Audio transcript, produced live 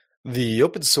The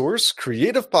Open Source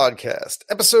Creative Podcast,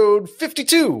 episode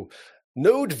 52,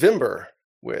 Nodevember,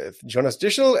 with Jonas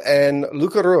Dischel and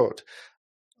Luca Rode.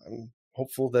 I'm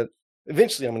hopeful that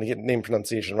eventually I'm going to get name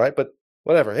pronunciation right, but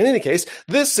whatever. In any case,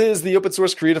 this is the Open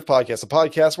Source Creative Podcast, a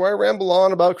podcast where I ramble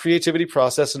on about creativity,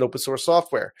 process, and open source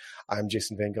software. I'm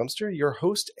Jason Van Gumster, your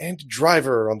host and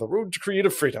driver on the road to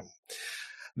creative freedom.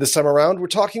 This time around, we're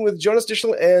talking with Jonas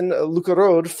Dischel and Luca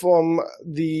Rode from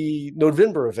the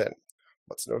Nodevember event.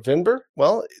 What's Nodevember?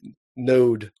 Well,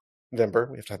 Nodevember.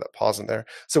 We have to have that pause in there.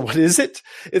 So what is it?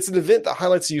 It's an event that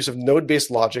highlights the use of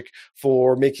node-based logic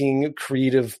for making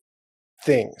creative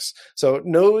things. So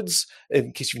nodes,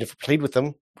 in case you've never played with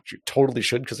them, which you totally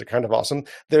should because they're kind of awesome,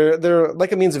 they're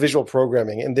like a means of visual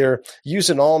programming, and they're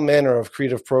used in all manner of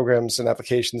creative programs and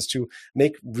applications to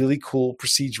make really cool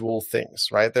procedural things,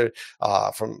 right? They're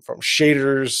from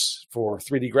shaders for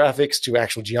 3D graphics to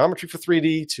actual geometry for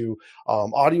 3D to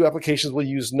audio applications will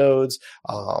use nodes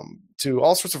to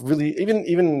all sorts of really,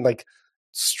 even like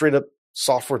straight up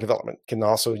software development can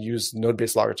also use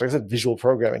node-based logic. Like I said, visual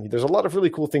programming. There's a lot of really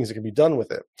cool things that can be done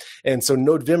with it. And so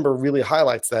Nodevember really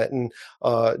highlights that. And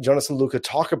Jonas and Luca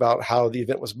talk about how the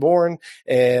event was born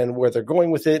and where they're going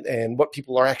with it and what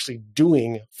people are actually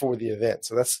doing for the event.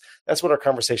 So that's what our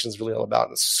conversation is really all about.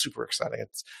 And it's super exciting.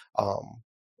 It's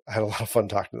I had a lot of fun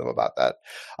talking to them about that.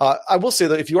 I will say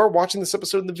that if you are watching this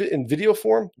episode in video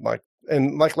form, like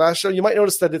last show, you might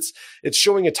notice that it's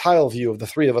showing a tile view of the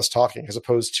three of us talking as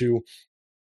opposed to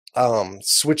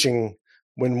switching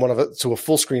when one of it to a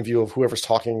full screen view of whoever's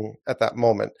talking at that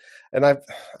moment. And I've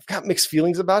got mixed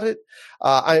feelings about it.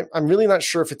 I'm really not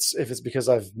sure if it's because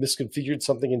I've misconfigured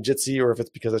something in Jitsi or if it's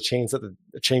because of a change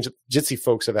that Jitsi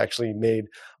folks have actually made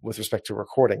with respect to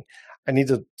recording. I need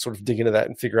to sort of dig into that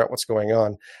and figure out what's going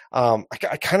on.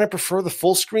 I kind of prefer the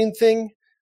full screen thing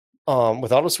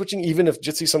with auto switching, even if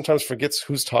Jitsi sometimes forgets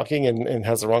who's talking and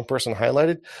has the wrong person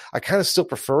highlighted. I kind of still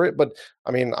prefer it, but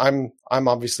I mean, I'm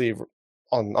obviously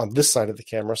on this side of the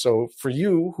camera. So for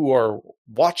you who are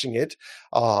watching it,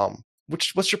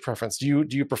 what's your preference? Do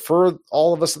you prefer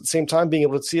all of us at the same time, being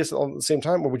able to see us all at the same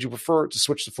time, or would you prefer to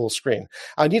switch to full screen?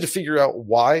 I need to figure out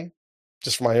why,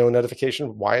 just for my own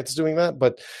edification, why it's doing that.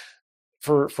 But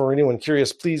for anyone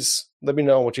curious, please let me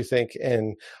know what you think,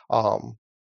 and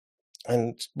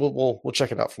we'll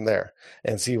check it out from there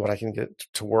and see what I can get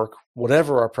to work,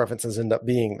 whatever our preferences end up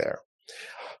being there.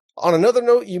 On another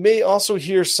note, you may also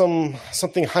hear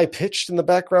something high pitched in the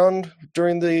background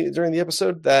during the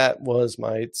episode. That was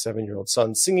my 7-year-old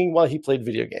son singing while he played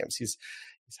video games. He's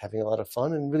having a lot of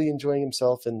fun and really enjoying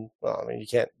himself. And well, I mean, you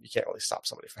can't really stop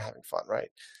somebody from having fun, right?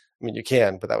 I mean, you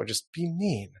can, but that would just be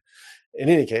mean. In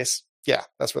any case, yeah,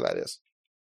 that's where that is.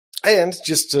 And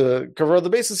just to cover all the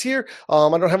bases here, I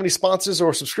don't have any sponsors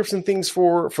or subscription things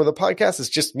for the podcast. It's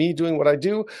just me doing what I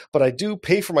do, but I do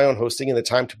pay for my own hosting and the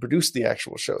time to produce the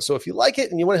actual show. So if you like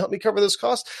it and you want to help me cover those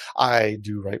costs, I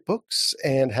do write books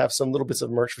and have some little bits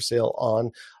of merch for sale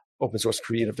on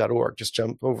opensourcecreative.org. Just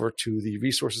jump over to the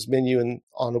resources menu and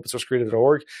on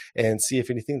opensourcecreative.org and see if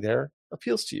anything there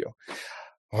appeals to you.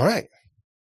 All right.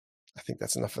 I think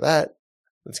that's enough of that.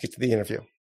 Let's get to the interview.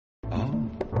 Oh,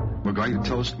 we're going to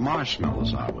toast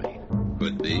marshmallows, are we?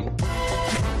 Could be.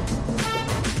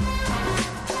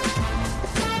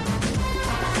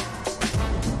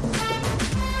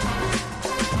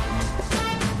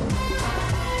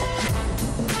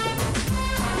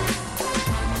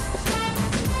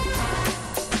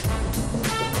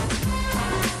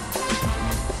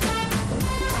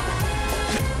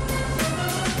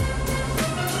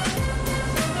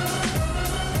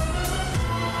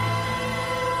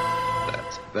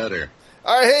 Better.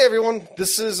 All right, hey everyone.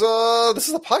 This is a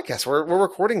podcast. We're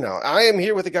recording now. I am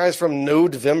here with the guys from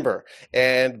Nodevember,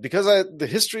 and because the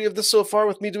history of this so far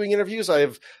with me doing interviews,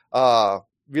 I've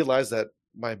realized that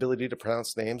my ability to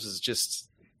pronounce names is just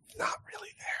not really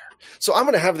there. So I'm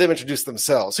going to have them introduce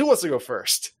themselves. Who wants to go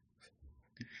first?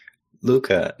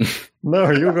 Luca.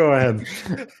 No, you go ahead.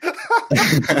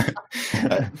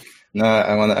 No,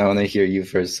 I want to hear you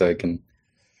first so I can.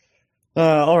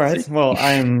 All right. Well,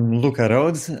 I'm Luca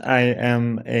Rode. I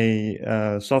am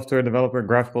a software developer,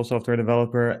 graphical software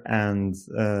developer, and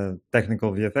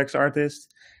technical VFX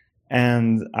artist.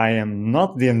 And I am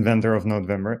not the inventor of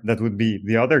Nodevember. That would be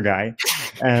the other guy.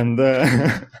 And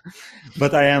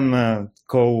but I am a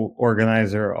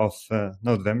co-organizer of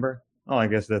Nodevember. Oh, I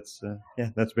guess that's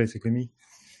basically me.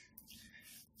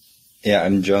 Yeah,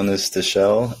 I'm Jonas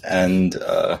Dischel, and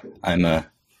I'm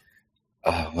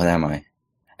what am I?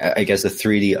 I guess a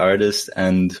 3D artist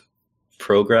and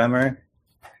programmer,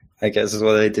 I guess is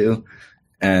what I do.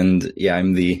 And yeah,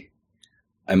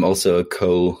 I'm also a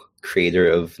co-creator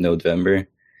of Nodevember.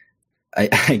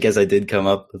 I guess I did come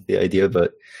up with the idea,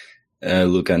 but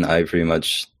Luca and I pretty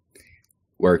much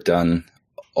worked on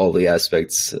all the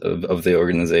aspects of the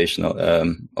organization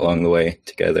along the way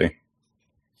together.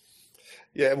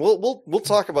 Yeah, we'll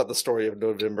talk about the story of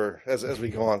November as we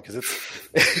go on, because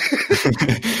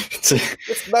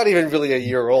it's not even really a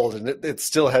year old, and it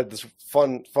still had this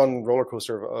fun roller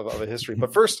coaster of a history.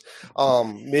 But first,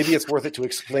 maybe it's worth it to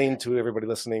explain to everybody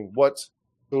listening what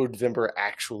November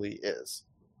actually is.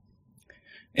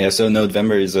 Yeah, so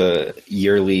November is a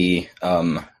yearly,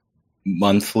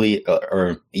 monthly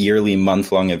or yearly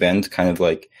month-long event, kind of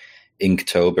like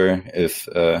Inktober, if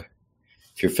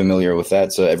you're familiar with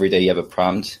that. So every day you have a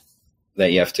prompt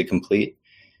that you have to complete.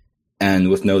 And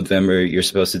with November, you're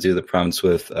supposed to do the prompts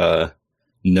with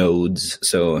nodes.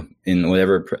 So in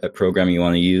whatever program you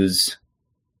want to use,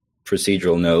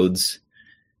 procedural nodes.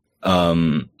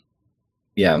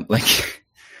 Yeah, like,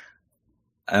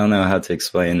 I don't know how to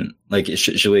explain. Like,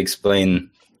 should we explain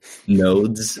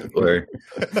nodes or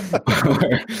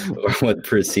what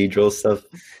procedural stuff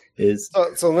is?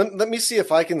 So let me see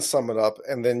if I can sum it up,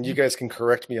 and then you guys can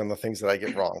correct me on the things that I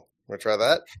get wrong. Want to try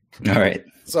that? All right.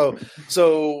 So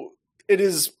it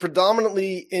is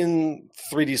predominantly in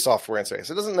 3D software and space.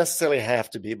 It doesn't necessarily have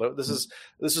to be, but this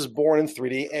is born in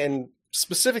 3D, and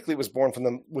specifically was born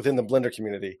from within the Blender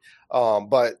community.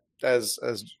 But as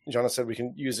Jonas said, we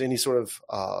can use any sort of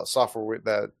software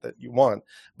that you want.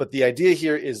 But the idea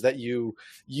here is that you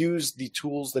use the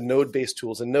tools, the node-based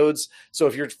tools and nodes. So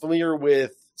if you're familiar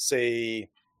with, say,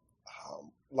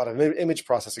 a lot of image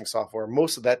processing software,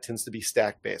 most of that tends to be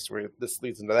stack-based, where this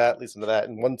leads into that,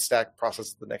 and one stack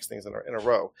processes the next things in a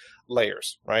row,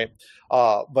 layers, right?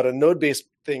 But a node-based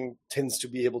thing tends to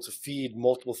be able to feed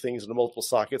multiple things into multiple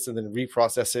sockets and then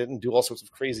reprocess it and do all sorts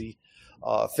of crazy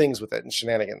things with it and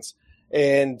shenanigans.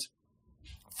 And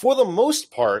for the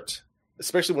most part,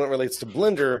 especially when it relates to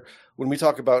Blender, when we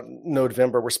talk about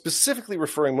November, we're specifically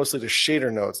referring mostly to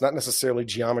shader nodes, not necessarily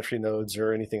geometry nodes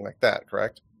or anything like that,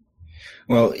 correct?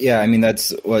 Well, yeah, I mean,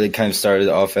 that's what it kind of started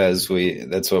off as.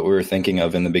 That's what we were thinking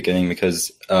of in the beginning,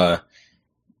 because there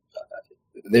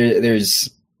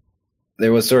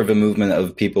was sort of a movement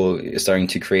of people starting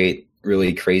to create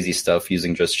really crazy stuff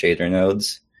using just shader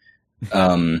nodes.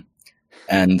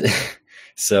 And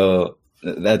so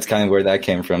that's kind of where that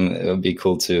came from. It would be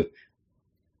cool to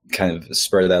kind of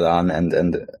spur that on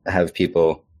and have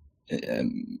people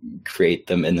create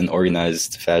them in an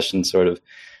organized fashion, sort of.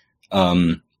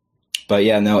 But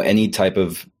yeah, no, any type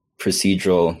of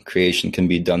procedural creation can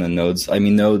be done in nodes. I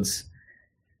mean, nodes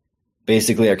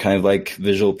basically are kind of like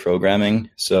visual programming.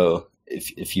 So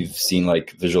if you've seen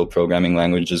like visual programming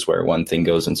languages where one thing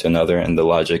goes into another and the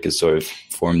logic is sort of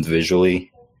formed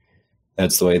visually,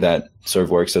 that's the way that sort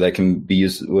of works. So that can be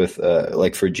used with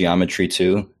like for geometry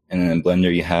too. And in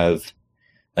Blender, you have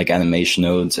like animation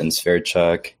nodes and sphere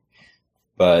check.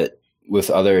 But with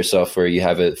other software, you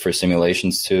have it for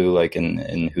simulations too, like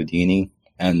in Houdini.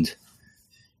 And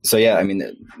so, yeah, I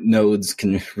mean, nodes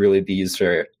can really be used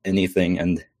for anything.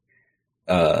 And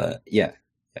yeah.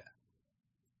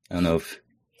 I don't know if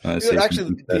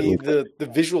actually the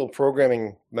visual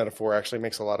programming metaphor actually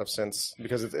makes a lot of sense,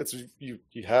 because it's you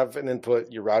have an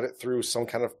input, you route it through some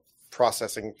kind of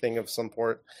processing thing of some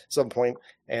point,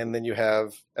 and then you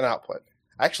have an output.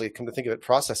 Actually, come to think of it,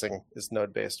 processing is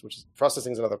node-based,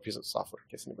 processing is another piece of software, in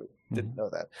case anybody didn't know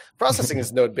that. Processing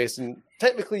is node-based, and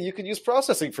technically you could use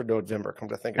processing for November, come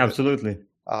to think of Absolutely. it.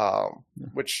 Absolutely.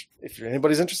 Which, if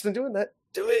anybody's interested in doing that,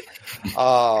 do it.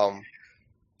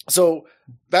 So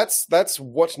that's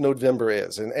what November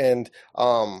is. And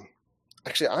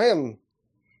actually, I am,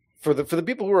 for the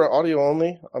people who are audio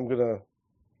only,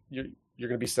 you're going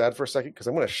to be sad for a second, because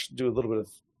I'm going to do a little bit of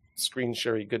screen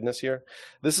sharing goodness here.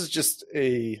 This is just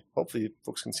hopefully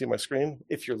folks can see my screen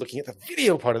if you're looking at the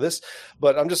video part of this,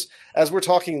 but I'm just, as we're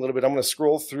talking a little bit, I'm going to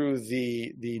scroll through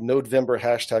the November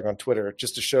hashtag on Twitter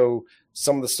just to show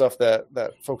some of the stuff that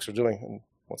folks are doing. And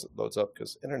once it loads up,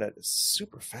 because internet is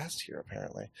super fast here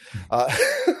apparently.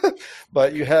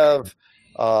 But you have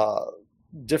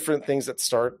different things that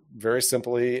start very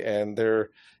simply, and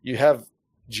you have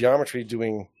geometry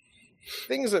doing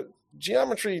things that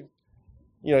geometry,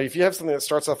 if you have something that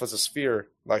starts off as a sphere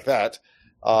like that,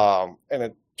 and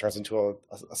it turns into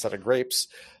a set of grapes,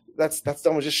 that's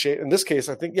done with just shade. In this case,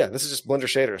 I think, this is just Blender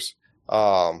shaders.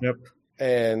 Yep.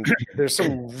 And there's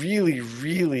some really,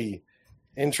 really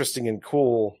interesting and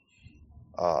cool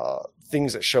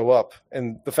things that show up.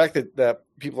 And the fact that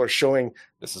people are showing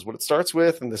this is what it starts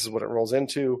with and this is what it rolls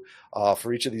into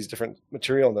for each of these different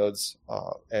material nodes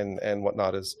and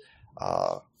whatnot is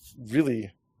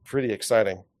really pretty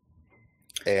exciting.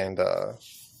 And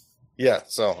Yeah,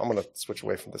 so I'm going to switch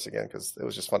away from this again because it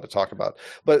was just fun to talk about.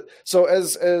 But so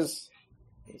as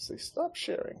let's see, stop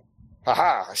sharing.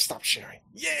 Haha, I stopped sharing.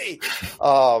 Yay!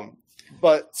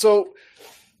 But so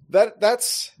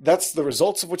that's the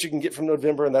results of what you can get from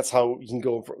November, and that's how you can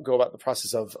go about the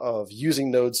process of using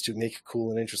nodes to make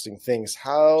cool and interesting things.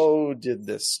 How did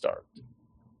this start?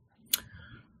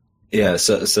 Yeah,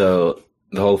 so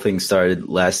the whole thing started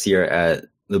last year at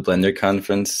the Blender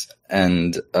conference,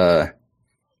 and oh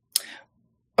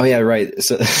yeah, right.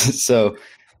 So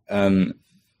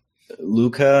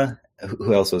Luca,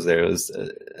 who else was there? It was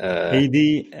AD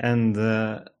and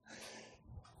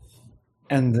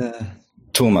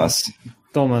Thomas.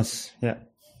 Thomas. Yeah.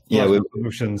 Yeah,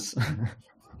 solutions.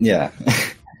 Yeah.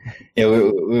 Yeah,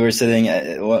 we were sitting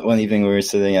one evening. We were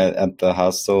sitting at the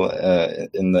hostel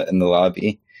in the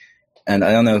lobby, and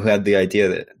I don't know who had the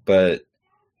idea, but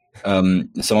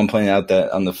someone pointed out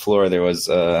that on the floor there was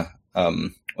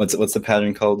what's the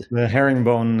pattern called? The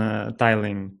herringbone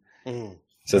tiling. Mm.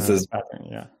 So it says pattern,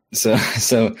 yeah. So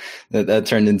that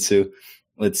turned into,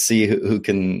 let's see who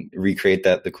can recreate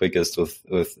that the quickest with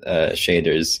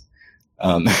shaders.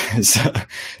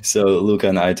 So Luca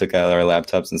and I took out our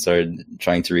laptops and started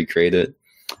trying to recreate it,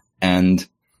 and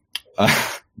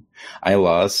I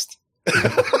lost.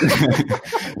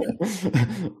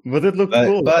 But it looked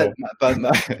cool. But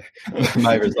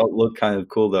my result looked kind of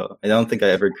cool though. I don't think I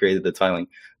ever created the tiling,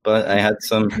 but I had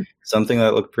something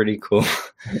that looked pretty cool.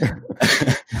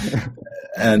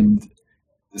 And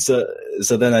so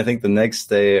then I think the next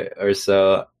day or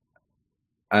so,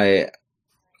 I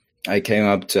came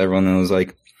up to everyone and was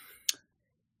like,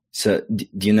 "So do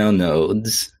you know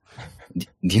nodes? Do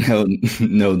you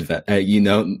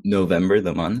know November,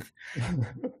 the month?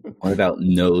 What about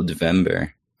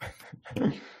Nodevember?"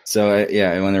 So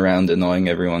I went around annoying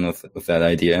everyone with that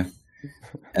idea,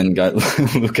 and got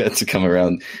Luca to come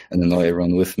around and annoy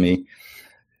everyone with me.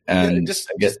 And just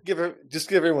give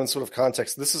everyone sort of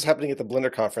context. This is happening at the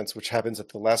Blender conference, which happens at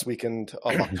the last weekend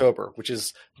of October, which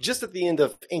is just at the end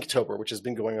of Inktober, which has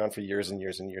been going on for years and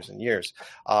years and years and years.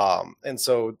 And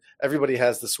so everybody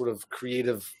has this sort of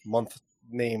creative month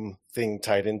name thing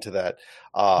tied into that.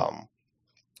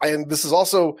 And this is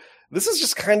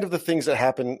just kind of the things that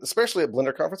happen, especially at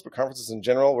Blender conference, but conferences in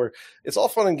general, where it's all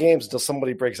fun and games until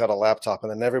somebody breaks out a laptop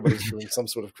and then everybody's doing some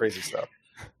sort of crazy stuff.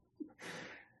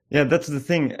 Yeah, that's the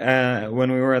thing.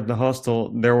 When we were at the hostel,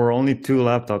 there were only 2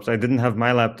 laptops. I didn't have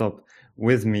my laptop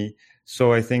with me.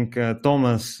 So I think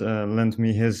Thomas lent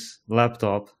me his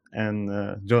laptop, and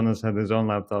Jonas had his own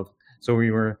laptop. So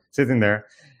we were sitting there,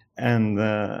 and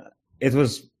it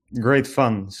was great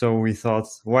fun. So we thought,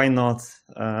 why not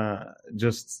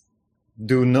just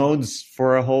do nodes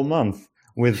for a whole month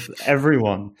with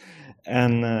everyone?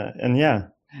 And yeah.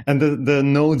 And the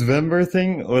November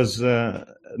thing was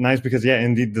nice because, yeah,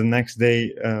 indeed, the next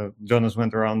day, Jonas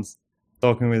went around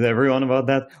talking with everyone about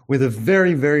that with a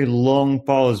very, very long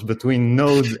pause between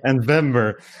Node and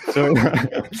Vember. So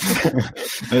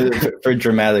for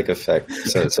dramatic effect,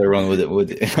 so everyone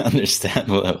would understand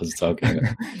what I was talking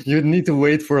about. You'd need to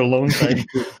wait for a long time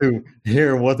to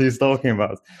hear what he's talking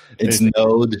about. It's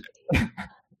Node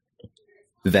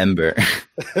Vember.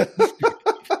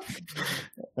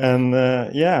 And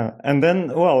yeah, and then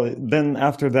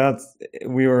after that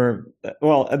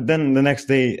then the next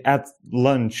day at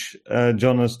lunch,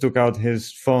 Jonas took out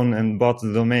his phone and bought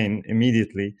the domain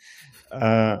immediately.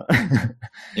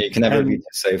 You can never be too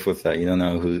safe with that. You don't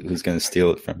know who's going to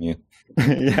steal it from you.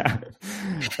 Yeah,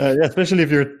 especially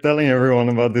if you're telling everyone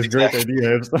about this great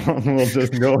idea. If someone will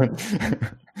just go and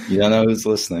you don't know who's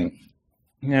listening.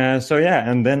 So yeah,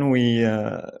 and then we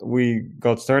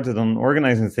got started on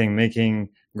organizing the thing, making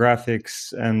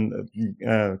graphics and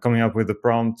coming up with the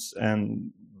prompts and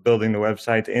building the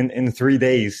website in 3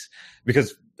 days,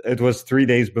 because it was 3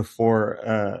 days before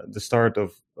the start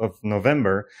of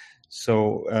November.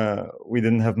 So we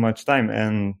didn't have much time.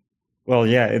 And well,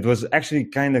 yeah, it was actually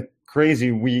kind of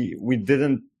crazy. We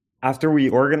didn't, after we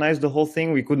organized the whole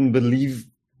thing, we couldn't believe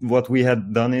what we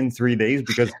had done in 3 days,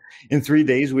 because in 3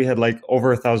 days we had like over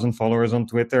 1,000 followers on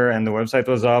Twitter, and the website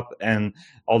was up and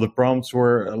all the prompts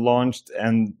were launched,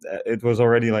 and it was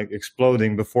already like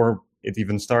exploding before it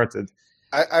even started.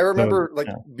 I remember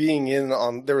being in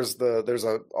on, there's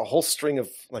a whole string of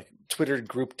like Twitter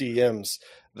group DMs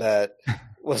that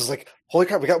was like, holy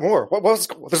crap, we got more.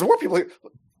 There's more people.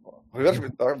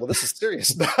 Well, this is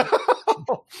serious.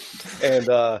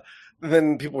 And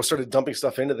then people started dumping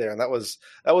stuff into there, and that was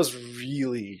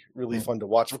really, really fun to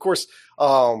watch. Of course,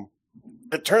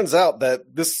 it turns out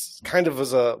that this kind of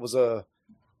was a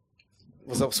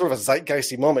sort of a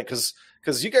zeitgeisty moment, because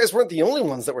you guys weren't the only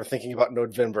ones that were thinking about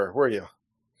November, were you?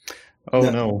 Oh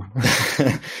no.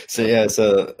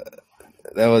 So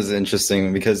that was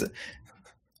interesting because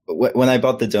when I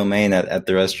bought the domain at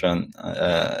the restaurant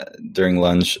during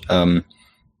lunch,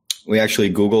 we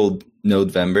actually Googled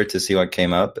November to see what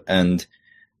came up, and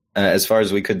as far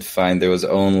as we could find, there'd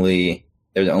only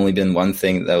been one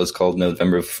thing that was called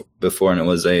November before, and it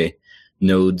was a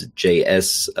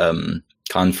Node.js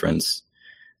conference,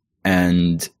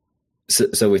 and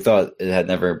so we thought it had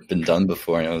never been done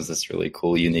before, and it was this really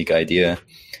cool, unique idea.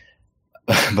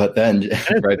 But then,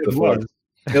 right before.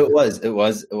 It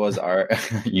was our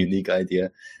unique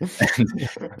idea. And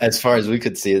as far as we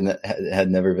could see, it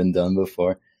had never been done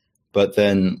before. But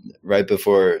then right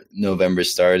before November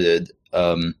started,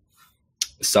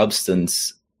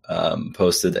 Substance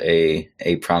posted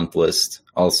a prompt list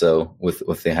also with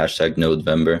the hashtag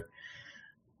November.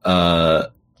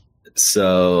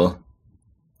 So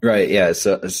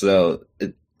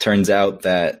it turns out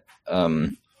that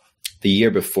the year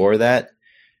before that,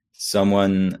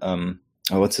 someone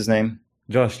what's his name?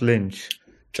 Josh Lynch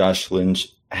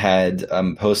had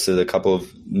posted a couple of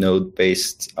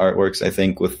Node-based artworks, I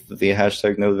think, with the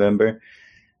hashtag November,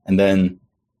 and then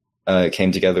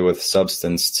came together with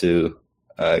Substance to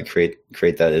create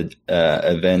that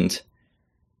event.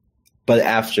 But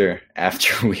after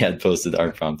we had posted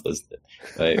our prompt list,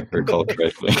 if I recall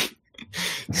correctly.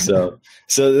 So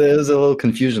there was a little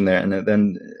confusion there, and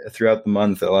then throughout the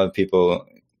month, a lot of people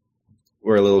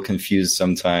were a little confused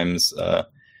sometimes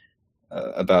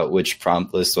about which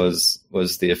prompt list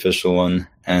was the official one,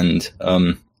 and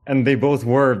they both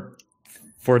were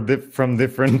from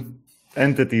different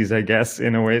entities, I guess,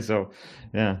 in a way. So,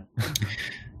 yeah,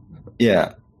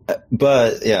 yeah,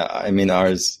 but yeah, I mean,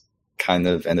 ours kind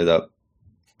of ended up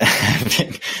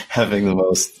having the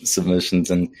most submissions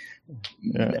and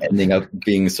ending up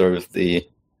being sort of the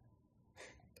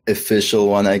official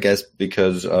one, I guess,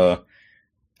 because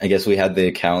I guess we had the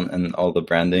account and all the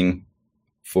branding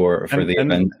for the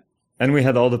event. And we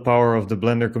had all the power of the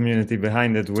Blender community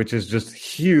behind it, which is just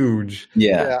huge.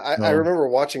 Yeah. I remember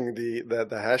watching the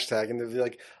hashtag, and there'd be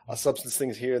like a Substance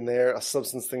thing here and there, a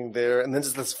Substance thing there, and then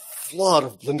just this flood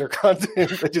of Blender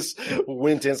content that just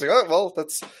went in. It's like, oh, well,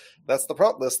 that's the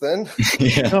prompt list then.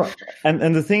 Yeah. No,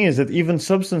 and the thing is that even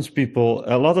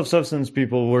a lot of Substance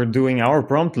people were doing our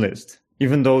prompt list,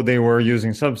 even though they were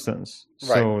using Substance.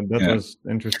 So that was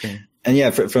interesting. And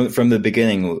yeah, from the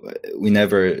beginning, we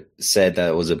never said that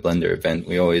it was a Blender event.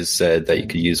 We always said that you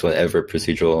could use whatever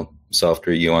procedural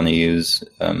software you want to use.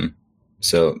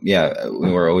 So yeah,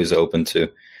 we were always open to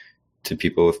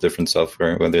people with different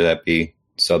software, whether that be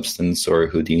Substance or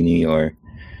Houdini or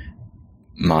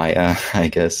Maya, I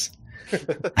guess.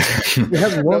 We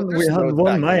had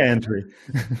one Maya entry.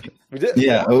 We did.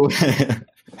 Yeah,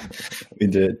 we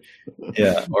did.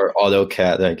 Yeah, or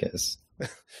AutoCAD, I guess.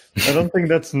 I don't think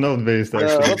that's node-based,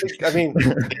 actually. I mean,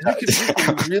 you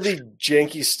could do really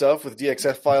janky stuff with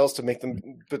DXF files to make them,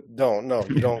 but no,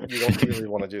 you don't really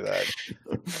want to do that.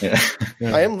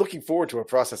 Yeah. I am looking forward to a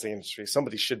processing industry.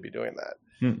 Somebody should be doing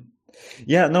that.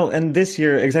 Yeah, no, and this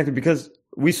year, exactly, because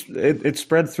it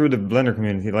spread through the Blender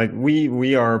community. Like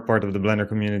we are part of the Blender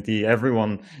community.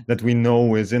 Everyone that we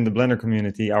know is in the Blender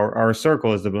community. Our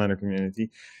circle is the Blender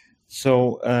community.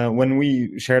 So when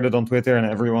we shared it on Twitter and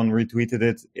everyone retweeted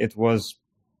it, it was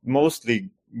mostly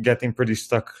getting pretty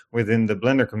stuck within the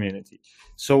Blender community.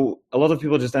 So a lot of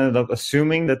people just ended up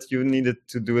assuming that you needed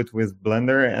to do it with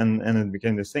Blender, and it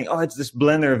became this thing. Oh, it's this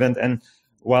Blender event. And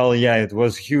while, yeah, it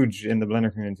was huge in the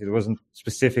Blender community, it wasn't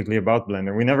specifically about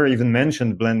Blender. We never even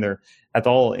mentioned Blender at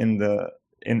all in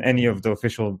any of the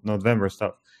official November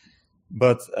stuff.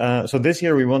 But so this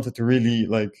year we wanted to really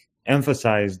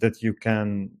emphasize that you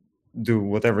can do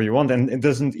whatever you want, and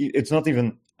it's not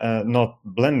even not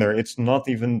Blender, it's not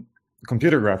even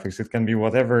computer graphics, it can be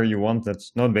whatever you want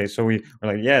that's node based. So we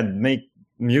were make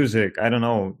music, I don't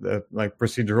know,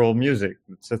 procedural music,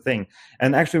 it's a thing.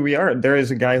 And actually there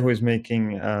is a guy who is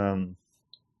making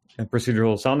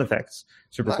procedural sound effects,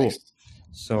 super cool.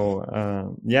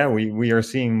 So we are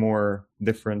seeing more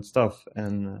different stuff,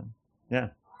 and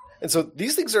And so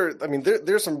these things are, I mean,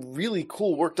 there's some really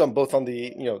cool work done both on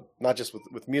the, not just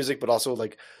with music, but also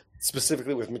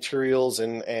specifically with materials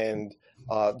and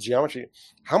geometry.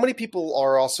 How many people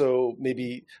are also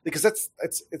maybe, because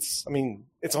it's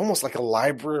almost like a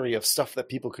library of stuff that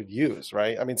people could use,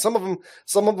 right? I mean, some of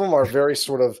them are very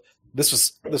sort of, this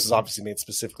is obviously made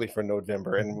specifically for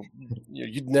November, and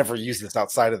you'd never use this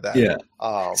outside of that. Yeah.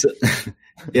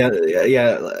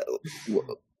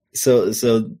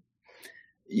 So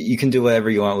you can do whatever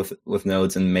you want with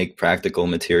nodes and make practical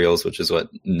materials, which is what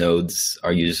nodes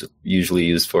are usually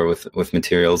used for with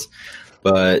materials.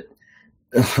 But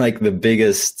like the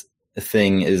biggest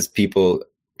thing is people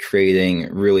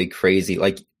creating really crazy,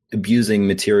 like abusing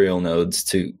material nodes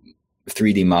to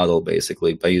 3D model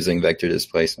basically by using vector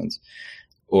displacements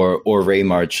or ray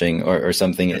marching or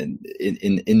something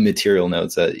in material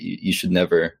nodes that you should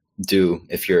never do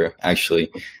if you're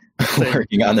actually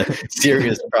working on a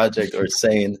serious project or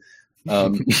sane.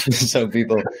 So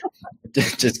people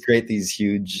just create these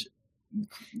huge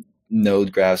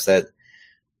node graphs that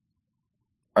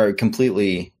are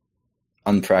completely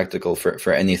unpractical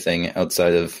for anything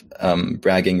outside of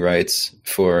bragging rights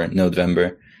for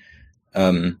November.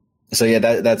 So yeah,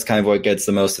 that's kind of what gets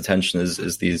the most attention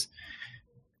is these.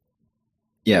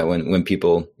 Yeah, when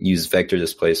people use vector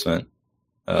displacement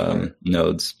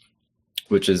nodes,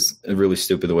 which is a really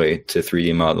stupid way to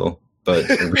 3D model, but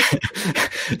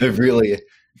a really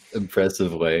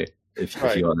impressive way if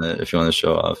you want to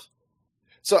show off.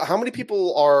 So how many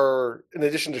people are, in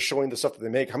addition to showing the stuff that they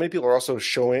make, how many people are also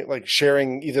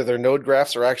sharing either their node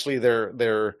graphs or actually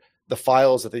the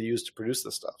files that they use to produce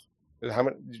this stuff?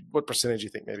 What percentage do you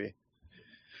think maybe?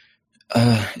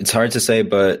 It's hard to say,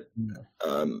 but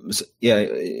yeah,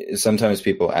 sometimes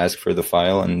people ask for the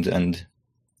file and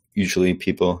usually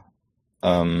people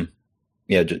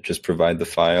just provide the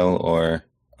file, or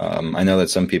I know that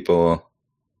some people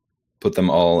put them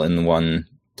all in one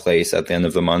place at the end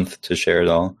of the month to share it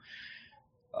all.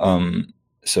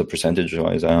 So percentage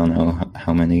wise, I don't know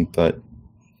how many, but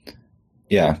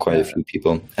yeah, quite a few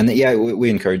people. And yeah, we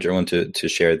encourage everyone to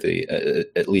share the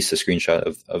at least a screenshot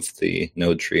of the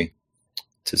node tree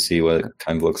to see what it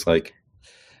kind of looks like.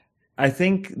 I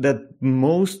think that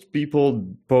most people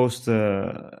post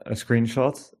a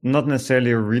screenshot, not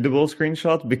necessarily a readable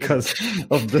screenshot because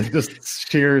of the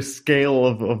sheer scale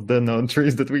of the node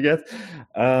trees that we get.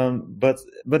 But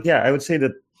yeah, I would say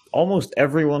that almost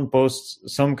everyone posts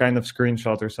some kind of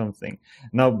screenshot or something.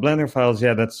 Now, Blender files,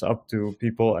 yeah, that's up to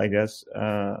people, I guess,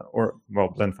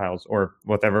 Blend files or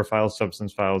whatever files,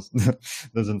 Substance files,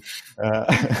 doesn't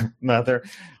matter.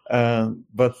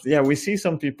 But yeah, we see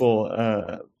some people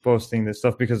posting this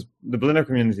stuff because the Blender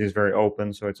community is very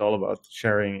open, so it's all about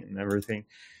sharing and everything.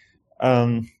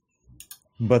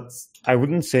 But I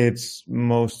wouldn't say it's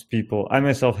most people. I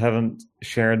myself haven't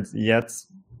shared yet,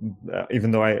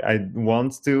 even though I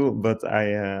want to, but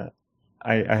I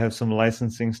have some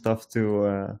licensing stuff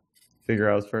to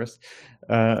figure out first.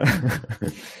 But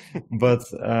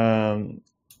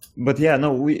yeah,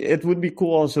 no, it would be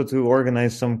cool also to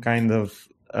organize some kind of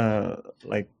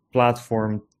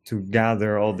platform to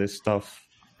gather all this stuff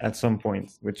at some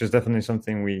point, which is definitely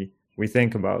something we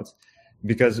think about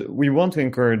because we want to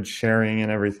encourage sharing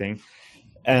and everything.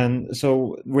 And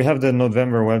so we have the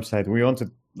November website. We want to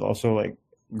also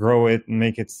grow it and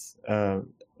make it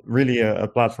really a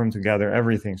platform to gather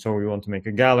everything. So we want to make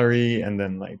a gallery and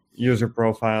then user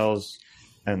profiles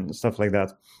and stuff like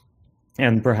that.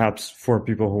 And perhaps for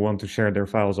people who want to share their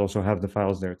files, also have the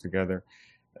files there together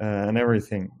and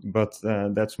everything. But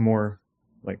that's more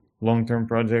long-term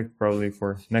project, probably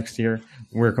for next year.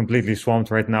 We're completely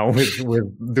swamped right now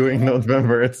with doing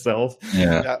November itself.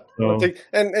 Yeah. So,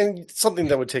 and something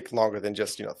that would take longer than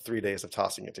just 3 days of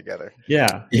tossing it together.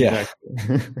 Yeah.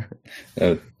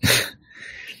 Exactly.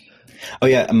 Oh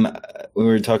yeah, we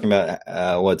were talking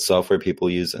about what software people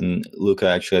use, and Luca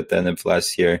actually at the end of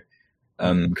last year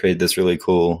created this really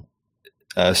cool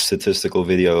statistical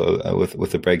video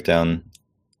with a breakdown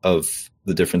of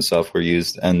the different software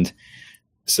used. And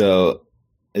so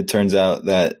it turns out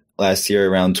that last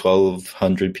year around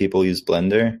 1,200 people used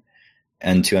Blender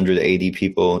and 280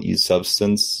 people used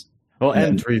Substance. Well,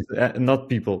 entries, not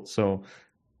people. So.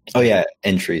 Oh yeah,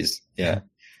 entries. Yeah.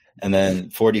 And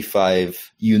then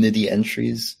 45 Unity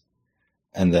entries.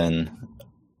 And then,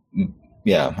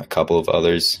 yeah, a couple of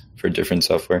others for different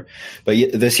software. But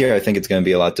this year, I think it's going to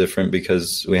be a lot different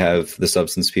because we have the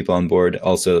Substance people on board.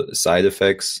 Also, Side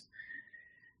Effects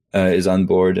is on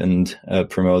board and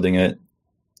promoting it.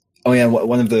 Oh yeah,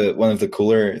 one of the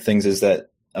cooler things is that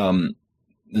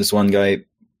this one guy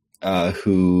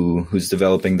who's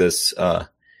developing this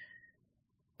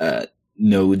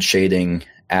node shading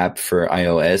app for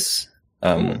iOS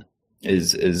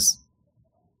is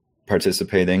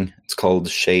participating. It's called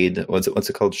Shade. What's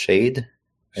it called? Shade?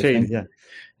 Shade, yeah.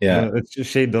 Yeah. It's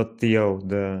shade.to,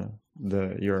 the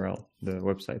URL, the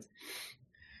website.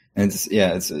 And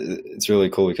it's really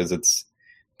cool because it's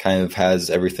kind of has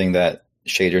everything that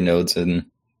shader nodes and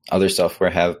other software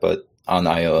have, but on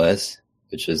iOS,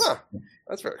 which is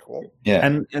that's very cool. Yeah,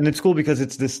 and it's cool because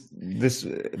it's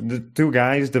the two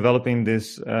guys developing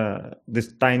this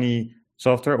tiny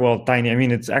software. Well, tiny. I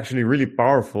mean, it's actually really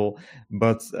powerful,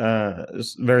 but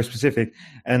it's very specific.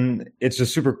 And it's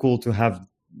just super cool to have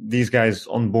these guys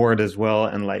on board as well.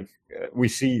 And like we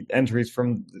see entries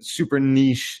from super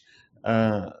niche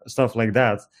stuff like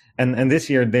that. And this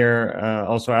year they're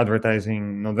also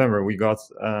advertising November. We got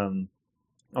on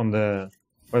the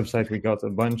website, we got a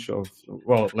bunch of,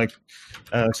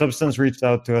 Substance reached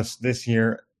out to us this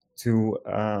year to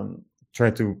try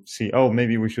to see,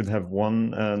 maybe we should have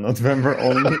one November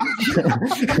only.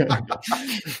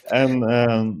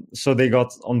 And so they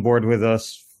got on board with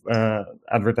us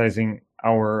advertising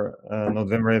our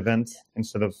November event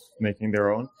instead of making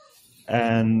their own.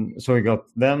 And so we got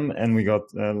them, and we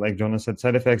got, like Jonas said,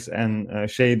 Side Effects, and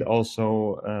Shade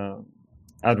also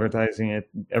advertising it.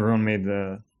 Everyone made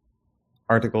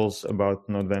articles about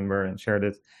November and shared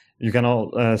it. You can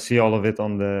all see all of it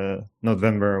on the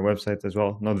November website as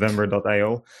well,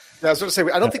 november.io. Yeah, I was going to say,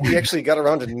 I don't think we actually got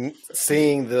around to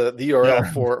saying the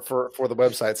URL for the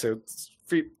website. So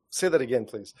say that again,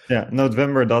 please. Yeah,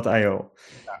 november.io.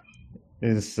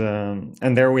 Is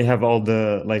and there we have all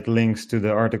the like links to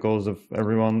the articles of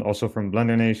everyone, also from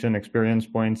Blender Nation, Experience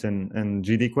Points, and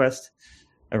GD Quest.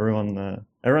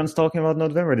 Everyone's talking about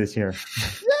November this year.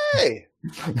 Yay!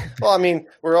 Well, I mean,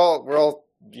 we're all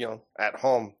at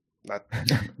home.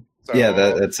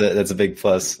 That's a big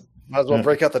plus. Might as well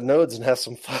break out the nodes and have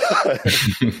some fun.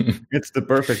 It's the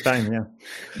perfect time. Yeah.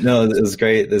 No, it was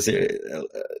great this year.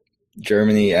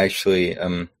 Germany actually.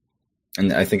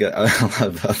 And I think a lot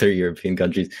of other European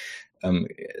countries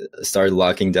started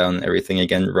locking down everything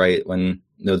again right when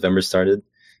November started.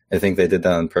 I think they did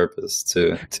that on purpose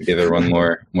to give everyone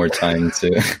more time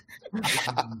to.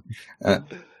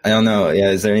 I don't know.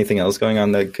 Yeah, is there anything else going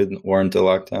on that could warrant a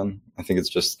lockdown? I think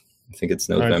it's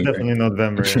November. No, it's definitely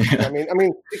November. Yeah. I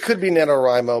mean, it could be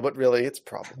NaNoWriMo, but really, it's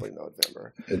probably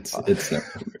November. It's November.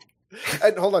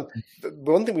 And hold on.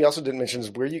 One thing we also didn't mention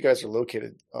is where you guys are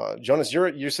located. Jonas,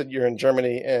 you said you're in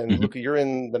Germany, and Luca, you're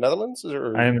in the Netherlands?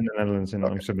 Or? I am in the Netherlands, in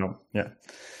Amsterdam. Yeah.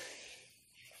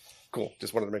 Cool.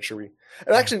 Just wanted to make sure and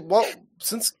actually, well,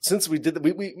 since we did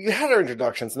we had our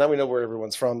introductions. Now we know where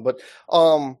everyone's from, but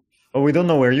we don't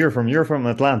know where you're from. You're from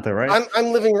Atlanta, right?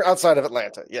 I'm living outside of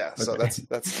Atlanta. Yeah. Okay. So that's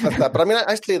that. But I mean,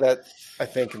 I say that I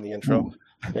think in the intro,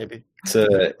 maybe. It's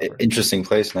an interesting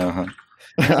place now, huh?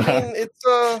 I mean, it's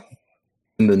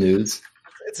in the news.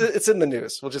 It's in the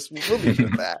news. We'll leave it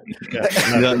at that.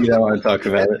 You don't want to talk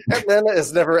about it. Atlanta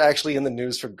is never actually in the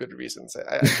news for good reasons.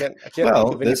 I can't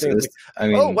well, think of anything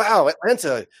oh wow,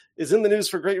 Atlanta is in the news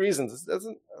for great reasons. It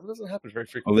doesn't happen very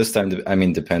frequently. Well, this time,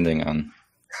 depending on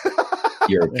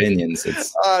your opinions,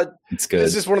 it's good.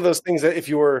 It's just one of those things that if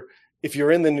you're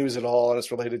in the news at all and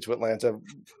it's related to Atlanta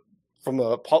from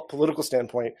a political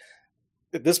standpoint,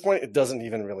 at this point, it doesn't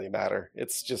even really matter.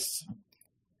 It's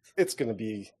going to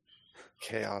be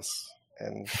chaos,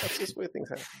 and that's just the way things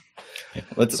happen. Yeah,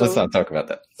 let's not talk about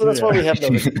that. So that's why we have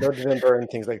November and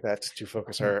things like that to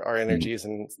focus our energies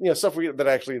and stuff that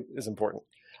actually is important.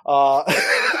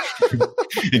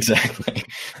 Exactly.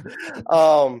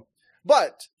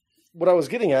 But what I was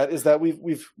getting at is that we've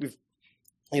we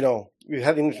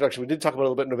had the introduction. We did talk about a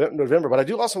little bit in November, but I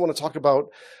do also want to talk about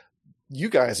you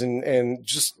guys and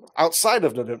just outside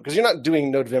of November, because you're not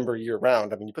doing November year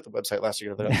round. I mean, you put the website last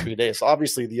year on 3 days. So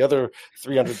obviously the other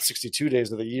 362 days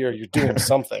of the year, you're doing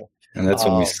something. And that's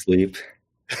when we sleep.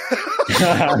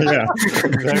 Yeah,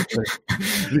 exactly.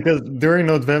 Because during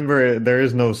November, there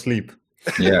is no sleep.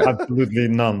 Yeah. Absolutely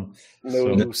none.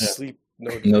 Sleep.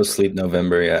 No sleep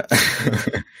November, yeah.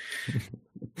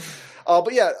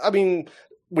 But yeah, I mean,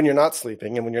 when you're not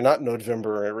sleeping and when you're not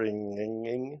November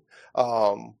ringing,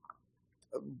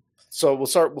 so we'll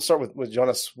start with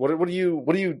Jonas. What do you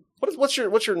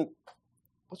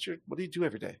do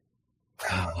every day?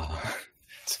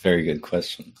 It's a very good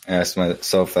question. I ask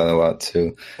myself that a lot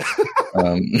too.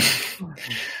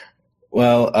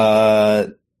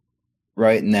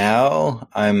 Right now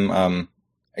I'm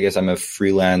I guess I'm a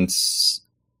freelance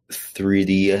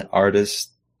 3D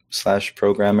artist /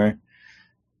 programmer,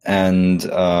 and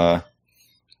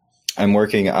I'm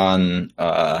working on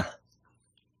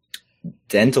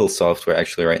dental software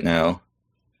actually right now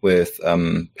with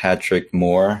Patrick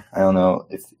Moore. I don't know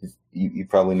if you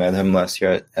probably met him last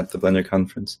year at the Blender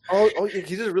conference. Oh, he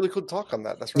did a really cool talk on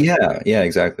that. That's right. Yeah,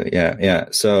 exactly. Yeah.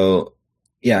 So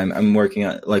yeah, I'm working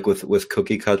on with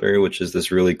Cookie Cutter, which is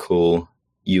this really cool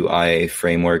UI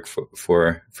framework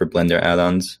for Blender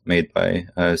add-ons made by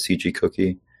CG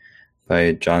Cookie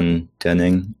by John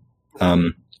Denning.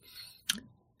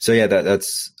 So yeah,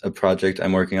 that's a project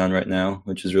I'm working on right now,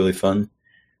 which is really fun.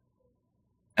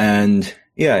 And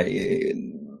yeah,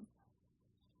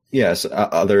 yes,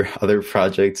 other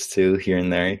projects too here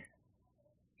and there,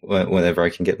 whenever I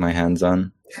can get my hands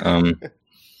on.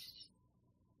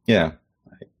 Yeah,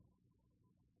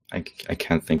 I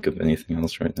can't think of anything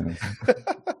else right now.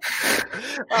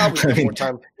 We have more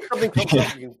time. If something comes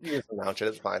up, you can just announce it.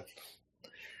 It's fine.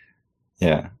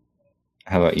 Yeah.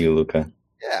 How about you, Luca?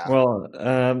 Yeah. Well,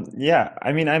 yeah.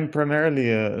 I mean, I'm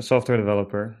primarily a software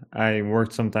developer. I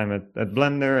worked some time at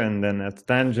Blender and then at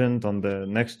Tangent on the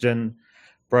next gen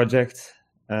project.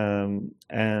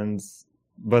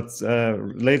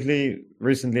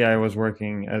 Recently, I was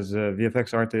working as a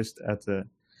VFX artist at a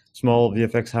small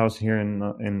VFX house here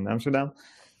in Amsterdam,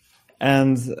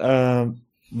 and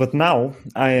but now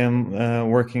I am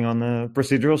working on a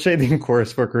procedural shading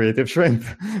course for Creative Shrimp.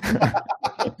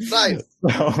 Nice.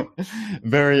 So,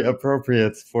 very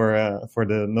appropriate for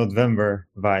the November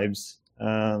vibes.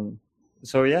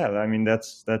 So yeah, I mean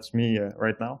that's me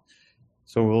right now.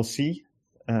 So we'll see.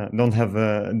 Don't have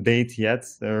a date yet,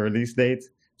 a release date.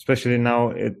 Especially now,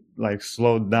 it like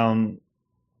slowed down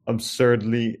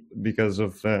absurdly because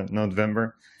of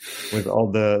November. With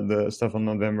all the stuff on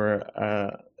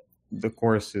November, the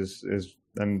course is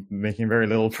I'm making very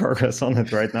little progress on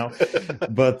it right now.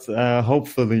 But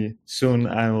hopefully soon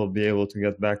I will be able to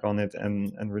get back on it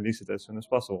and release it as soon as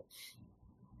possible.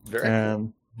 Very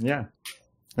cool. Yeah.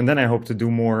 And then I hope to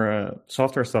do more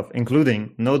software stuff,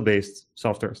 including node-based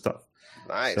software stuff.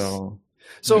 Nice.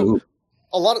 So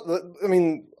a lot of, I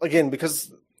mean, again,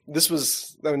 because this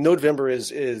was, I mean, November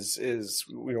is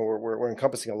we're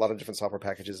encompassing a lot of different software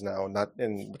packages now.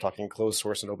 We're talking closed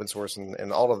source and open source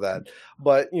and all of that.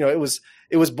 But it was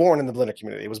born in the Blender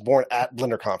community. It was born at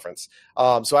Blender Conference.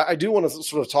 So I do want to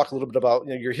sort of talk a little bit about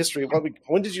your history.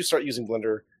 When did you start using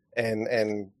Blender,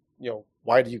 and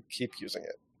why do you keep using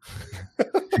it?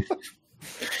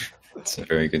 That's a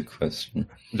very good question,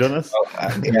 Jonas.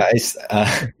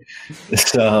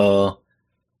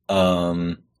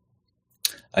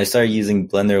 I started using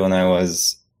Blender when I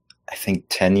was, I think,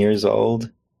 10 years old.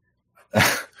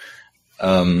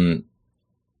 So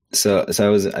I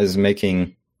was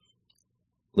making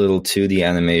little 2D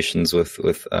animations with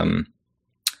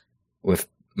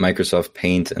Microsoft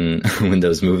Paint and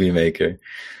Windows Movie Maker,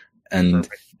 and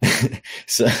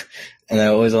and I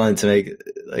always wanted to make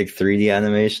like 3D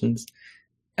animations.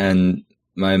 And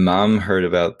my mom heard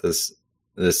about this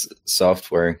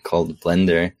software called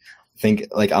Blender. I think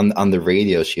like on the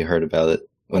radio she heard about it.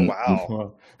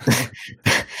 Wow.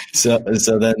 So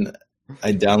then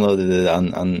I downloaded it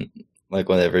on like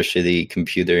whatever shitty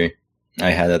computer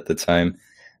I had at the time,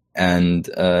 and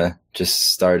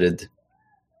just started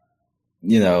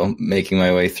making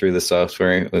my way through the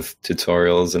software with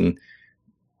tutorials and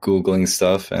Googling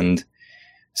stuff, and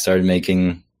started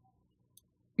making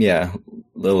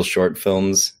little short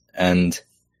films, and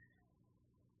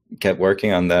kept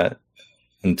working on that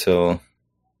until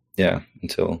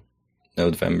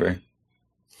November.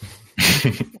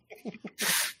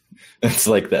 That's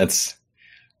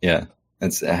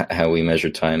how we measure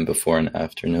time before and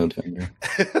after November.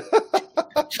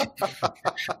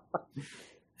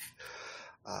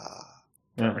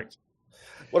 Perfect.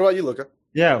 What about you, Luca?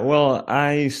 Yeah, well,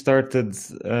 I started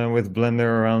with Blender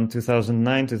around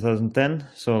 2009, 2010,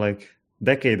 so like a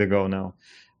decade ago now,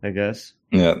 I guess.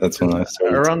 Yeah, that's when I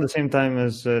started. Around the same time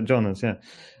as Jonas, yeah.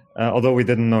 Although we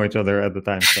didn't know each other at the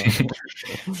time. So.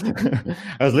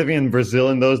 I was living in Brazil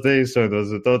in those days, so it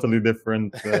was a totally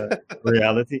different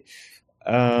reality.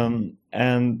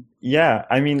 And yeah,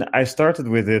 I mean, I started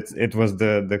with it. It was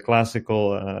the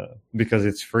classical, because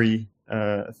it's free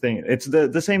thing. It's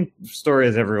the same story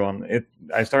as everyone.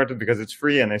 I started because it's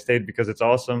free, and I stayed because it's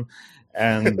awesome.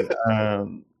 And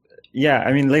yeah,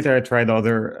 I mean, later I tried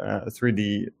other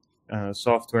 3D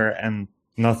software, and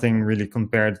nothing really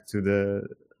compared to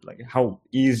how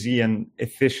easy and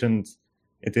efficient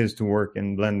it is to work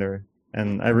in Blender.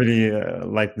 And I really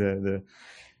like the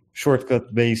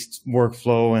shortcut based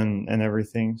workflow and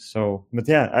everything. So, but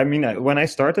yeah, I mean, when I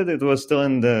started, it was still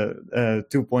in the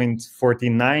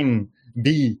 2.49b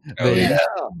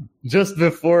just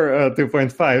before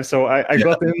 2.5. So I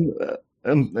got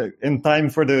in time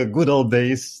for the good old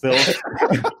days still.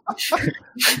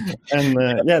 And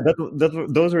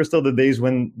those were still the days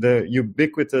when the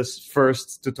ubiquitous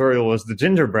first tutorial was the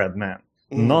gingerbread man,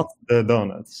 not the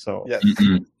donuts. So yes.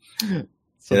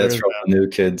 So that's from the new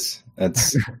kids.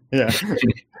 That's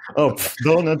donuts.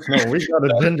 No, we got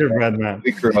a gingerbread man.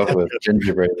 We grew up with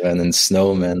gingerbread man and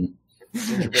snowmen.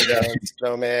 Gingerbread man,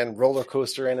 snowman, roller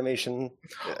coaster animation.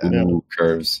 Ooh,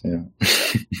 curves. Yeah.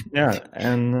 Yeah,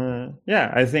 and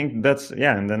I think that's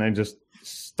and then I just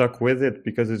stuck with it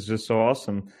because it's just so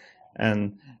awesome,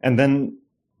 and then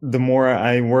the more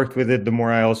I worked with it, the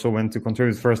more I also went to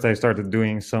contribute. First, I started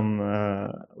doing some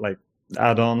like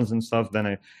add-ons and stuff. Then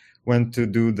I went to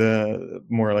do the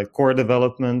more like core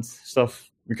development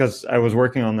stuff because I was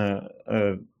working on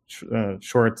a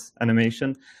short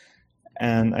animation.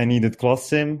 And I needed cloth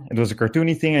sim. It was a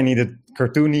cartoony thing. I needed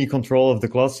cartoony control of the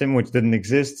cloth sim, which didn't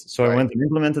exist. So I went and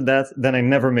implemented that. Then I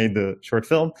never made the short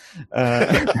film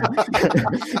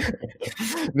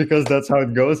because that's how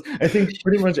it goes. I think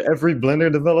pretty much every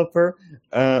Blender developer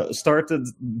started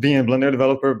being a Blender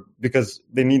developer because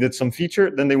they needed some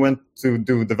feature. Then they went to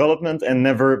do development and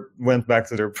never went back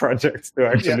to their projects to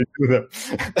actually do them.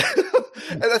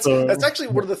 And that's actually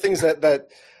one of the things that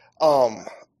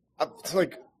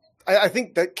like. I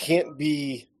think that can't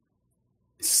be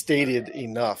stated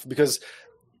enough because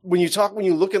when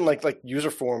you look in like user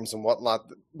forums and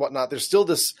whatnot, there's still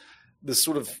this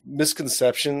sort of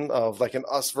misconception of like an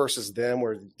us versus them,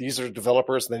 where these are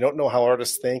developers and they don't know how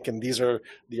artists think, and these are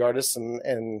the artists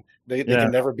and they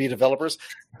can never be developers.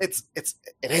 It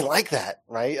ain't like that,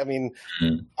 right? I mean,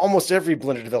 almost every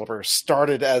Blender developer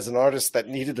started as an artist that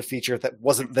needed a feature that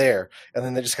wasn't there, and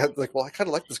then they just got like, well, I kind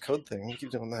of like this code thing. We keep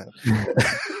doing that.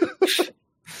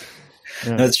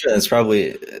 That's true. That's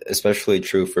probably especially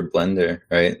true for Blender,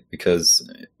 right? Because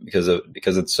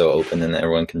it's so open and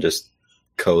everyone can just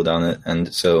code on it.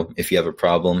 And so if you have a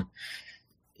problem,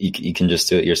 you can just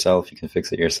do it yourself. You can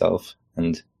fix it yourself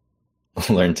and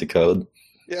learn to code.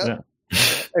 Yeah.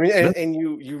 I mean, and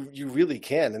you really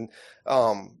can. And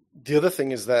the other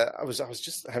thing is that I was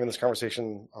just having this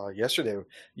conversation yesterday.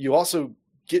 You also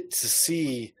get to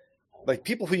see like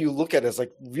people who you look at as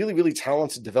like really, really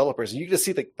talented developers. And you get to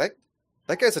see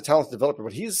that guy's a talented developer,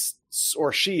 but he's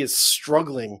or she is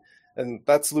struggling, and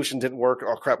that solution didn't work.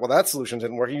 Oh crap! Well, that solution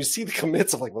didn't work. And you see the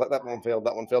commits of like, well, that one failed.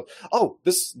 That one failed. Oh,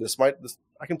 this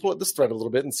I can pull at this thread a little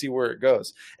bit and see where it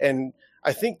goes. And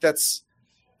I think that's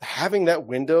having that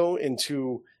window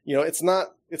into, it's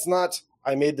not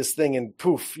I made this thing and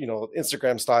poof,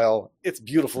 Instagram style. It's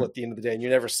beautiful at the end of the day, and you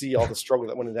never see all the struggle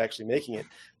that went into actually making it.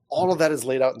 All of that is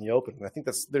laid out in the open, and I think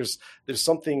there's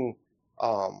something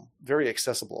very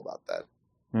accessible about that.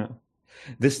 Yeah.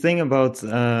 This thing about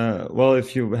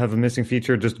if you have a missing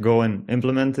feature, just go and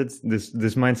implement it. This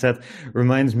mindset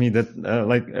reminds me that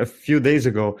like a few days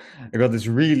ago, I got this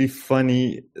really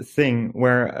funny thing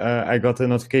where I got a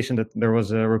notification that there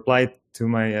was a reply to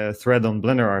my thread on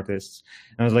Blender Artists.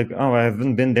 And I was like, oh, I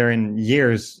haven't been there in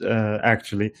years,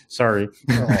 actually. Sorry.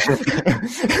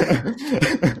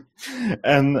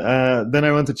 And then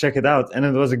I went to check it out, and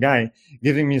it was a guy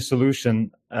giving me a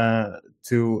solution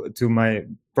to my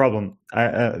problem.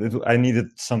 I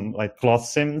needed some like cloth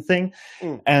sim thing,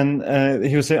 and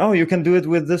he was saying, "Oh, you can do it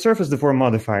with the surface deform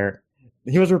modifier."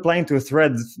 He was replying to a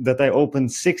thread that I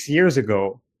opened 6 years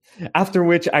ago. After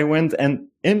which I went and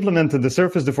implemented the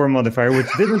surface deform modifier, which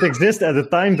didn't exist at the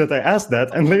time that I asked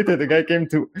that. And later the guy came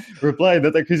to reply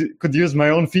that I could use my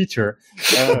own feature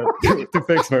to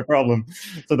fix my problem.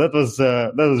 So that was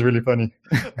really funny.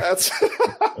 That's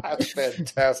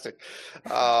fantastic.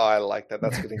 Oh, I like that.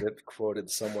 That's going to get quoted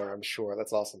somewhere, I'm sure.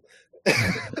 That's awesome.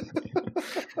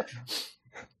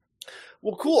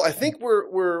 Well, cool. I think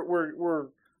we're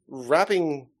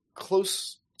wrapping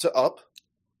close to up.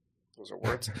 Those are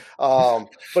words.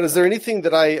 But is there anything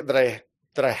that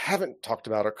I haven't talked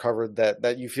about or covered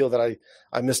that you feel that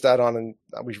I missed out on and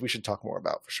we should talk more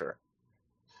about for sure?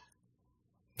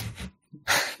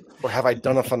 Or have I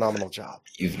done a phenomenal job?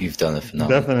 You've done a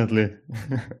phenomenal. Definitely.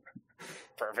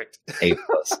 Perfect. A+.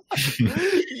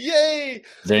 Yay!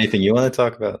 Is there anything you want to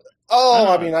talk about? Oh,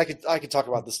 I mean, I could talk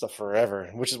about this stuff forever,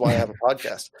 which is why I have a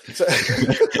podcast. So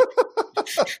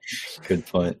Good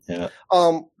point. Yeah.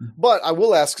 But I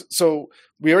will ask. So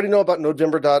we already know about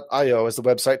Nodevember.io as the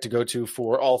website to go to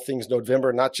for all things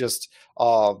Nodevember, not just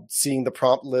seeing the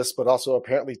prompt list, but also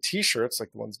apparently T-shirts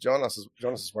like the ones Jonas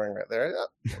is wearing right there.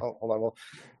 Yeah. Oh, hold on. Well,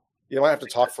 you might have to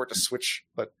talk for it to switch,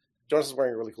 but Jonas is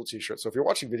wearing a really cool T-shirt. So if you're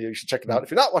watching video, you should check it out.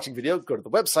 If you're not watching video, go to the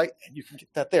website and you can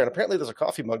get that there. And apparently there's a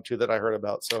coffee mug too that I heard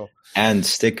about. So and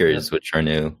stickers, which are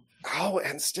new. Oh,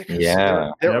 and stickers.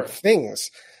 Yeah. There are things.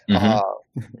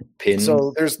 Pins.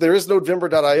 So there is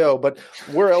Nodevember.io, but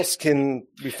where else can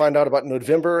we find out about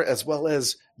Nodevember as well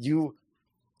as you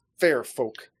fair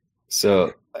folk?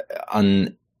 So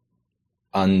on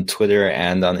Twitter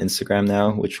and on Instagram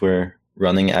now, which we're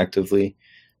running actively,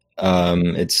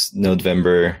 it's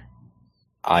Nodevember.io.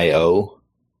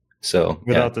 So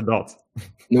without the dot.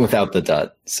 Without the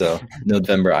dot. So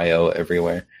Nodevember.io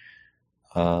everywhere.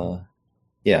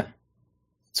 Yeah.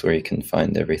 That's where you can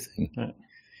find everything. Yeah.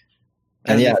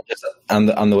 And yeah, just on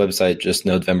the website, just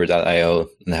Nodevember.io,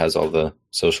 and it has all the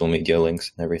social media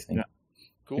links and everything. Yeah.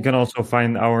 Cool. You can also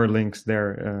find our links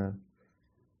there.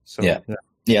 So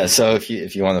Yeah, so if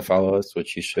you want to follow us,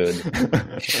 which you should,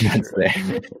 that's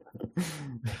there.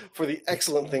 For the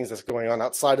excellent things that's going on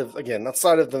outside of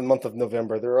the month of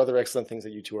November, there are other excellent things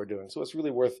that you two are doing. So it's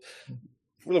really worth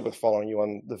following you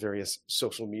on the various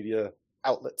social media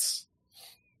outlets.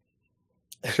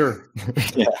 Sure.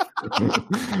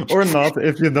 Or not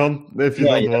if you don't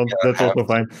want. That's also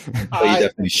fine. But you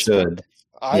definitely should.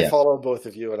 I follow both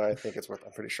of you, and I think it's worth.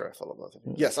 I'm pretty sure I follow both of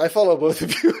you. Yes, I follow both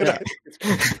of you. And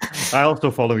I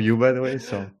also follow you, by the way.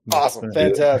 So awesome,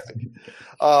 fantastic.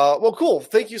 Well, cool.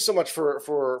 Thank you so much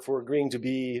for agreeing to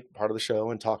be part of the show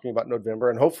and talking about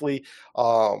November, and hopefully,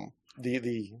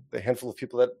 the handful of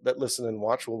people that listen and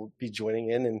watch will be joining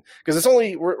in, and because it's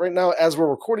only right now as we're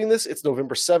recording this, it's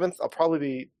November 7th. I'll probably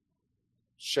be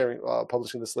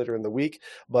publishing this later in the week,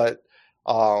 but.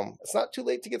 It's not too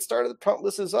late to get started. The prompt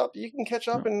list is up. You can catch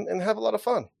up and have a lot of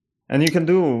fun. And you can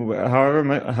do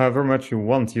however much you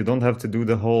want. You don't have to do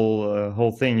the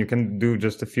whole thing. You can do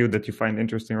just a few that you find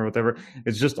interesting or whatever.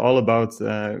 It's just all about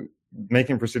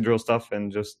making procedural stuff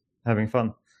and just having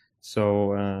fun.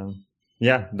 So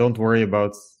don't worry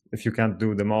about if you can't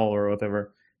do them all or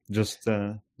whatever. Just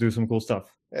do some cool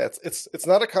stuff. Yeah, it's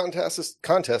not a contest.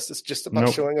 It's just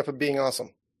about showing up and being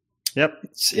awesome. Yep.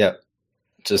 Yeah.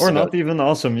 Just or not even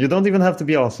awesome. You don't even have to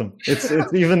be awesome. It's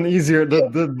even easier.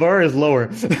 The bar is lower.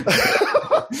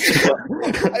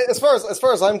 As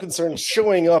far as I'm concerned,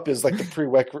 showing up is like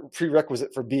the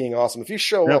prerequisite for being awesome. If you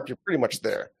show up, you're pretty much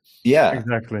there. Yeah,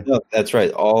 exactly. No, that's right.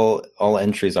 All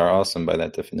entries are awesome by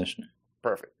that definition.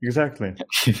 Perfect. Exactly.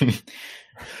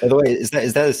 By the way, is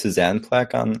that a Suzanne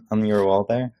plaque on your wall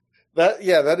there? That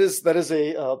is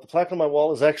a the plaque on my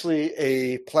wall is actually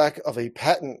a plaque of a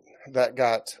patent that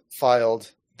got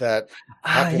filed that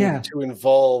happened to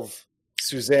involve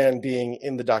Suzanne being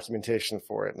in the documentation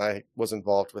for it, and I was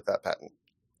involved with that patent.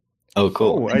 Oh,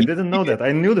 cool! I didn't know that.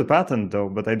 I knew the patent though,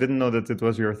 but I didn't know that it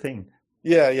was your thing.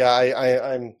 Yeah.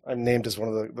 I'm named as one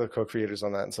of the co-creators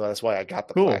on that, and so that's why I got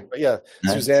the plaque. But yeah,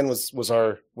 nice. Suzanne was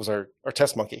our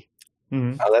test monkey.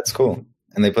 Mm-hmm. Oh, that's cool.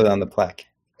 And they put it on the plaque.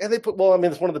 And they put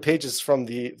it's one of the pages from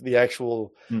the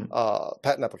actual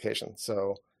patent application.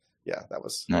 So. Yeah, that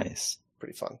was nice,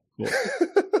 pretty fun. Cool.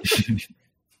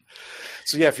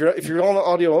 So yeah, if you're on the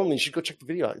audio only, you should go check the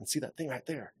video out and see that thing right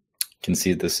there. You can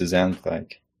see the Suzanne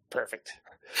flag. Perfect.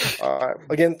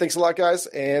 Again, thanks a lot, guys,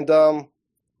 and we'll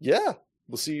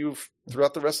see you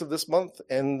throughout the rest of this month,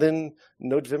 and then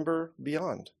November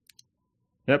beyond.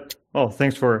 Yep. Oh,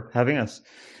 thanks for having us.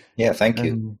 Yeah, thank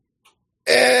you.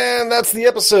 And that's the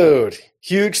episode.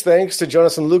 Huge thanks to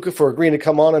Jonas and Luca for agreeing to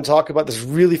come on and talk about this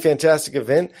really fantastic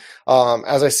event.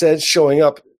 As I said, showing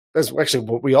up, as actually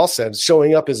what we all said,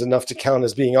 showing up is enough to count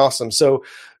as being awesome. So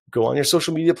go on your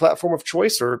social media platform of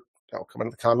choice, or come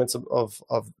into the comments of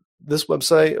this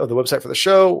website or the website for the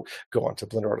show. Go on to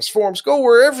Blender Artist Forums. Go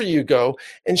wherever you go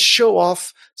and show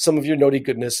off some of your Noti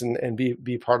goodness and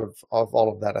be part of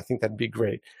all of that. I think that'd be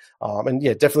great. And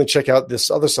yeah, definitely check out this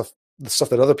other stuff. The stuff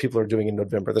that other people are doing in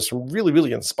November. There's some really,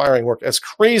 really inspiring work. As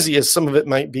crazy as some of it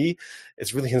might be,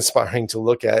 it's really inspiring to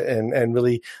look at and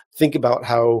really think about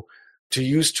how to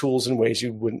use tools in ways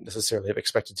you wouldn't necessarily have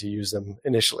expected to use them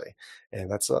initially.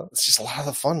 And it's just a lot of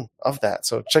the fun of that.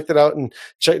 So check that out and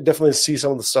definitely see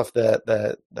some of the stuff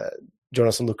that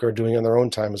Jonas and Luca are doing in their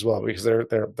own time as well, because they're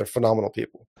phenomenal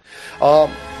people.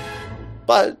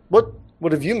 But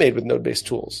what have you made with node-based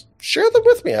tools? Share them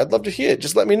with me. I'd love to hear it.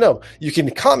 Just let me know. You can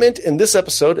comment in this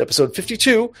episode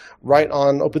 52, right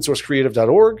on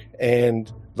opensourcecreative.org,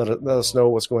 and let us know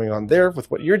what's going on there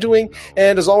with what you're doing.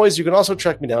 And as always, you can also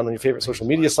track me down on your favorite social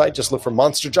media site. Just look for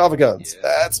Monster Java Guns.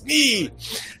 That's me.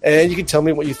 And you can tell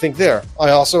me what you think there.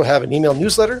 I also have an email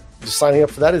newsletter. Just signing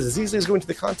up for that is as easily as going to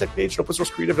the contact page at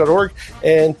opensourcecreative.org.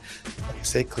 And like I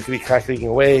say, clickety-clacking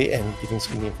away and giving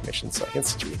some new information so I can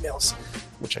send you emails,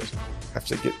 which I have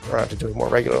to get around to doing more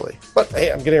regularly. But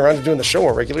hey, I'm getting around to doing the show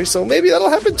more regularly, so maybe that'll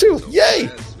happen too. Yay!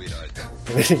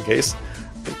 In any case, I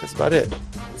think that's about it.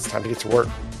 It's time to get to work.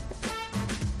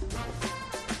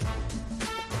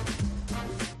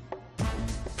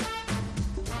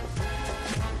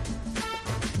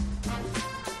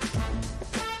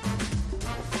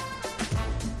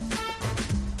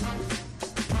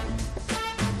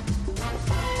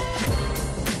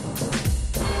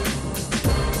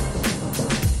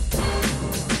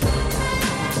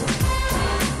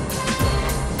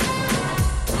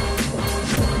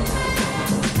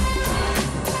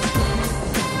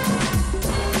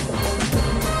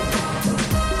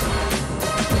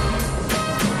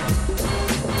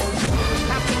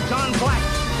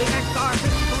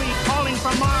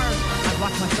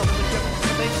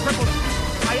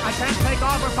 I can't take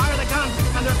off or fire the gun,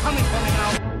 and they're coming for me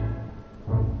now.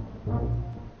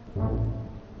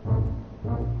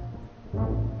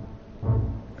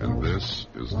 And this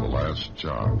is the last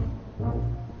job.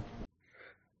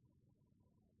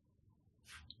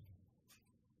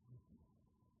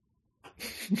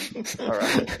 All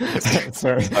right.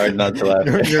 Sorry. Hard not to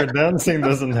laugh. Your dancing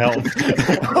doesn't help.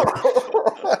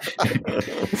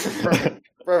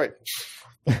 Perfect.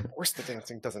 Of course the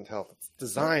dancing doesn't help. It's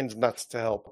designed not to help.